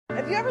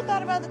Have you ever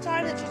thought about the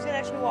time that she's gonna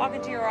actually walk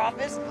into your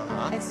office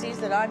and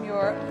sees that I'm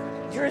your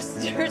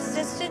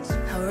assistant?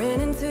 I ran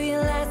into you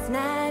last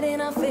night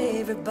in our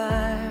favorite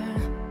bar.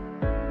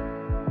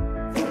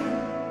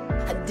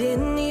 I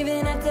didn't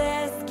even have to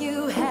ask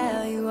you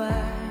how you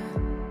are.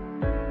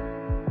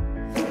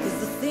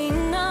 'Cause I've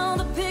seen all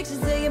the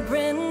pictures of your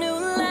brand new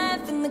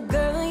life, and the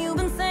girl you've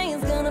been saying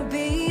is gonna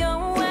be your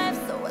wife.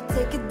 So I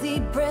take a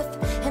deep breath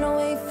and I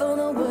wait for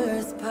the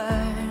worst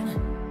part.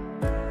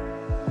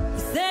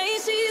 You say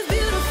she's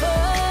beautiful,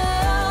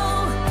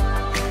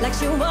 like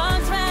she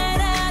walks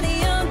right out of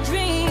your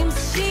dreams.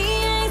 She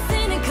ain't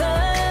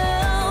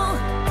cynical,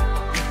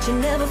 she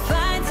never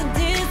fights or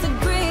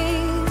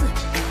disagrees.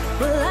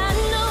 Well, I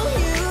know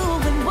you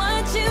and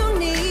what you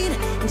need,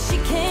 and she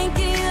can't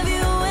give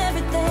you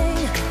everything.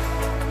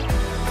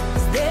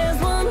 'Cause there's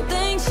one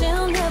thing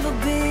she'll never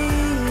be.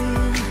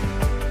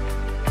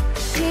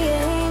 She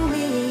ain't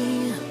me.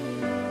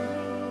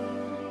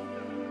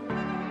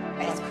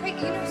 It's great,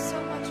 you know so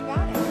much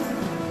about it.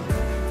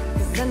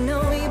 'Cause I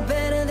know you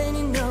better than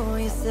you know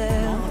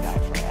yourself.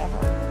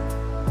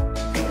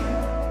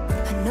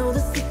 I know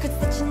the secrets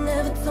that you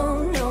never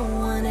told no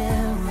one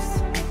else.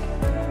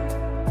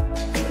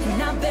 And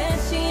I bet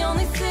she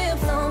only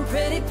sips on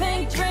pretty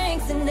pink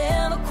drinks and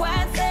never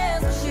quite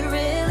says what she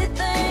really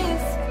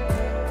thinks.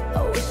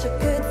 I wish I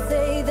could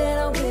say that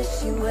I wish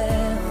you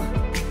well.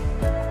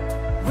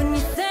 When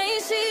you say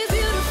she's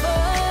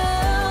beautiful,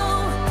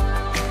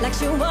 like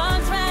she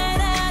walks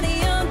right out of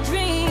your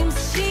dreams.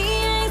 She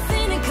ain't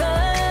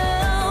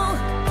cynical,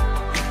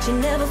 she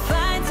never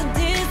fights or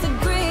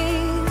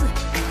disagrees.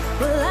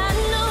 Well, I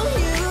know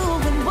you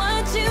and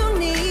what you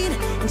need,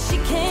 and she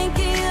can't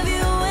give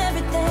you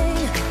everything.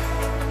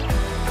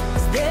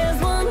 'Cause there's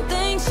one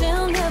thing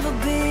she'll never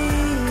be.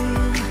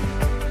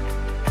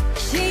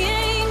 She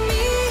ain't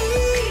me.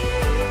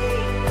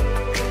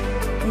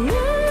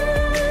 No,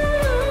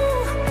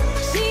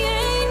 she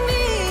ain't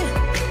me.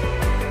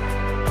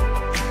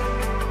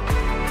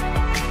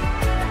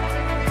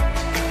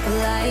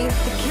 Like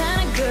the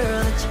kind of girl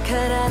that you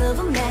cut out of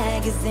a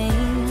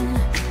magazine.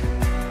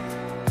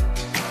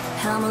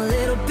 I'm a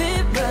little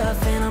bit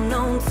rough and I'm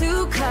known to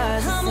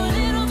cause a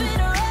scene.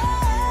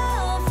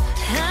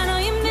 I know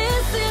you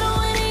miss it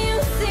when you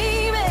see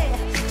me.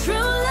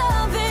 True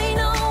love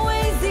ain't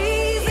always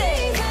easy,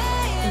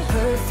 and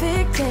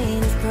perfect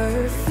ain't as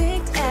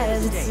perfect as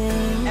it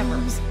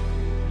seems.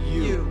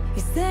 You.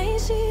 You say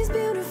she's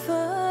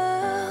beautiful,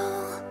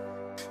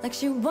 like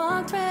she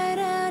walked right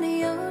out of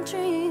your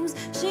dreams.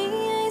 She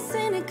ain't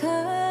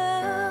cynical,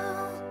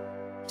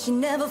 she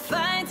never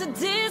fights or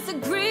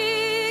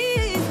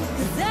disagrees.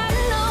 'Cause I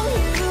know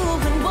you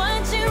and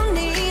what you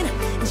need,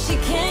 and she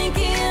can't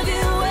give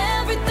you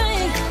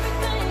everything.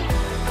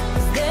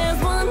 'Cause there's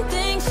one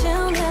thing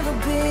she'll never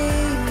be.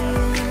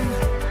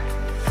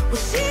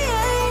 Well, she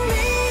ain't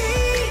me.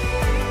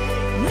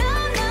 No,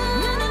 no,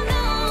 no,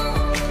 no.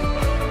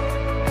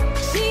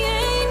 She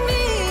ain't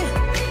me.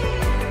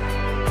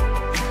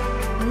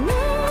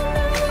 No,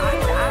 no,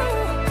 no.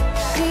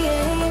 She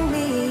ain't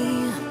me.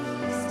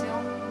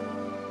 Still,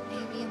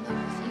 maybe in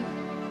love with you.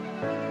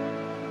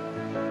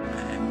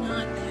 I'm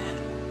not that.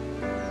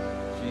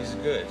 She's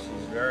good.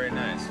 She's very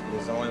nice.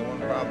 There's only one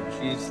problem.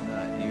 She's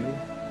not you.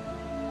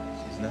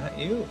 She's not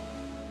you.